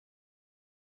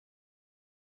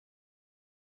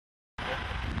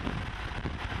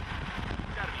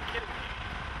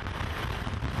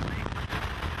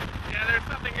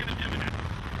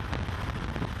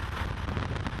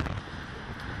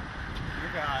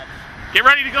Get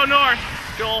ready to go north,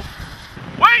 Joel.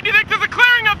 Wait, do you think there's a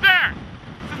clearing up there?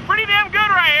 This is pretty damn good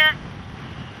right here.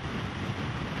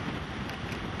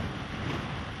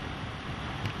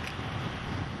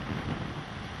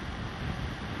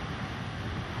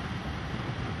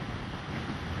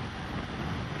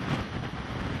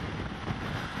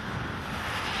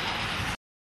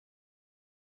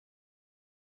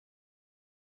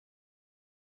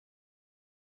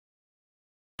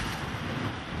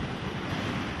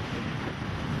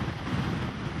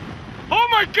 Oh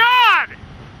my God!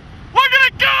 Look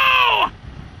at it go!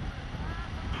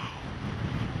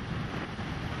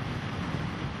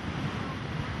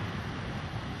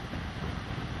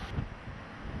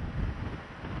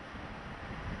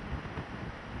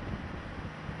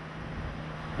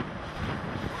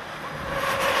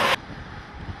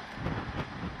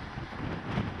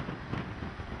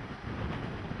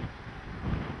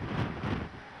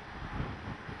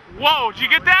 Whoa, did you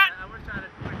get that?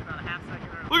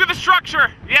 Look at the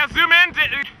structure. Yeah, zoom in.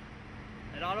 It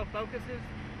autofocuses?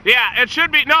 Yeah, it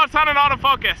should be. No, it's not an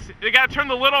autofocus. You gotta turn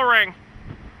the little ring.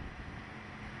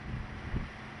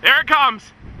 There it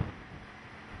comes.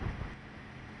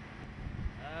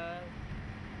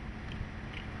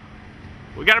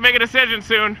 We gotta make a decision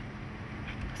soon.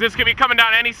 This could be coming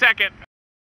down any second.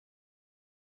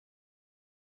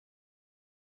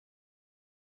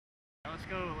 Let's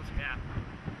go. Yeah.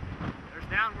 There's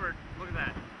downward. Look at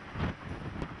that.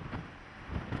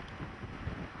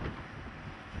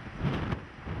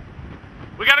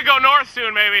 We gotta go north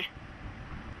soon, maybe.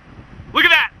 Look at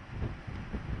that!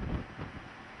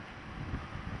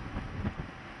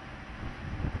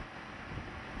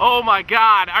 Oh my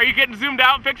God, are you getting zoomed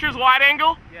out pictures wide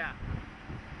angle? Yeah.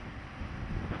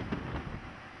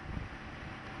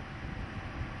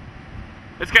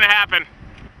 It's gonna happen.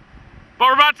 But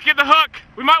we're about to get the hook.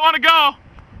 We might want to go.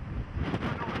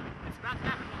 It's about to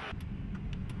happen.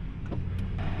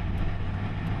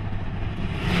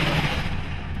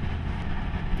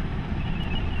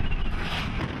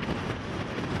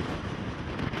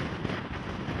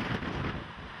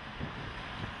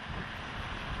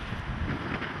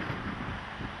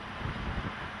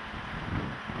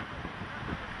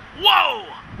 Whoa!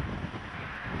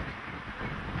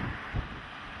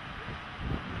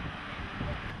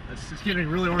 It's getting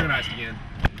really organized again.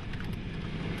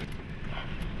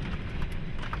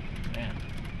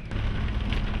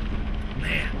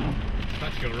 Man.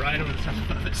 About to go right over the top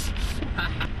of us.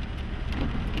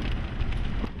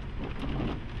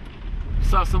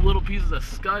 Saw some little pieces of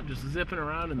scud just zipping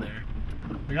around in there.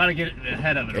 We gotta get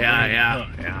ahead of it. Yeah.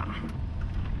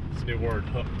 It's a new word,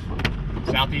 hooked.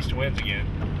 Southeast winds again.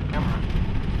 Come on.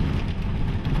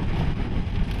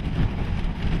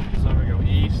 So I'm gonna go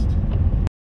east.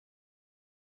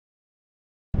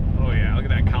 Oh yeah, look at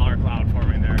that collar cloud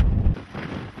forming there.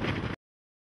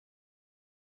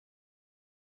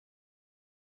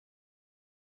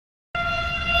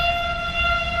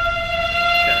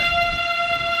 Okay.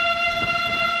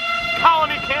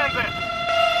 Colony, Kansas.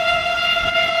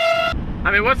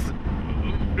 I mean, what's...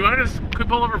 Do you want to just quick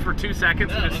pull over for 2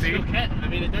 seconds and just see? I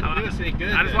mean, it doesn't do us any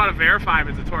good. I just want to verify if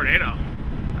it's a tornado.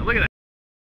 Look at that.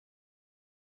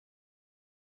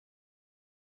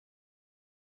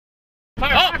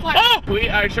 Oh! All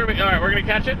right, sure. All right, we're gonna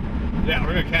catch it. Yeah,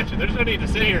 we're gonna catch it. There's no need to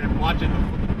sit here and watch it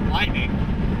lightning.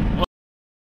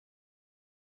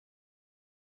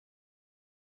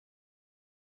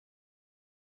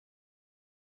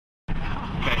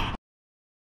 Okay.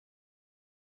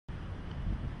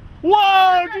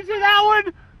 Whoa! Did you see that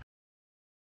one?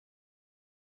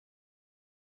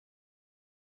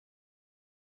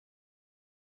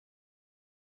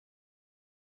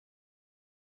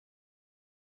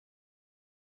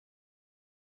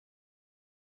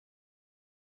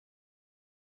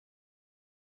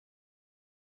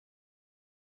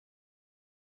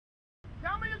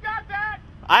 Tell me you got that!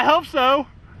 I hope so.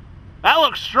 That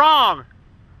looks strong.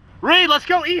 Reed, let's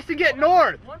go east and get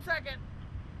north. 1 second.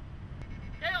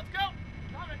 Okay, let's go.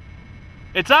 Coming.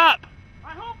 It's up.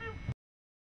 I hope you...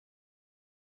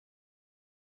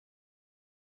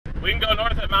 We can go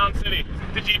north at Mountain City.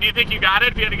 Do you think you got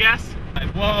it, if you had to guess?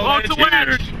 Whoa, Oh, it's a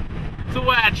wedge. Huge. It's a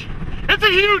wedge. It's a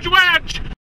huge wedge!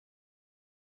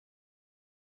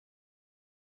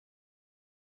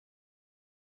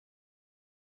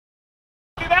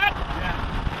 See that?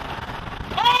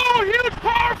 Yeah. Oh, huge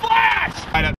power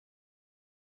flash! Right up.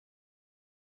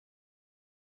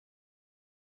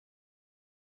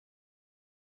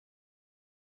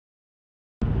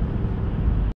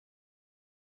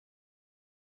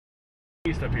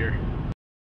 East up here.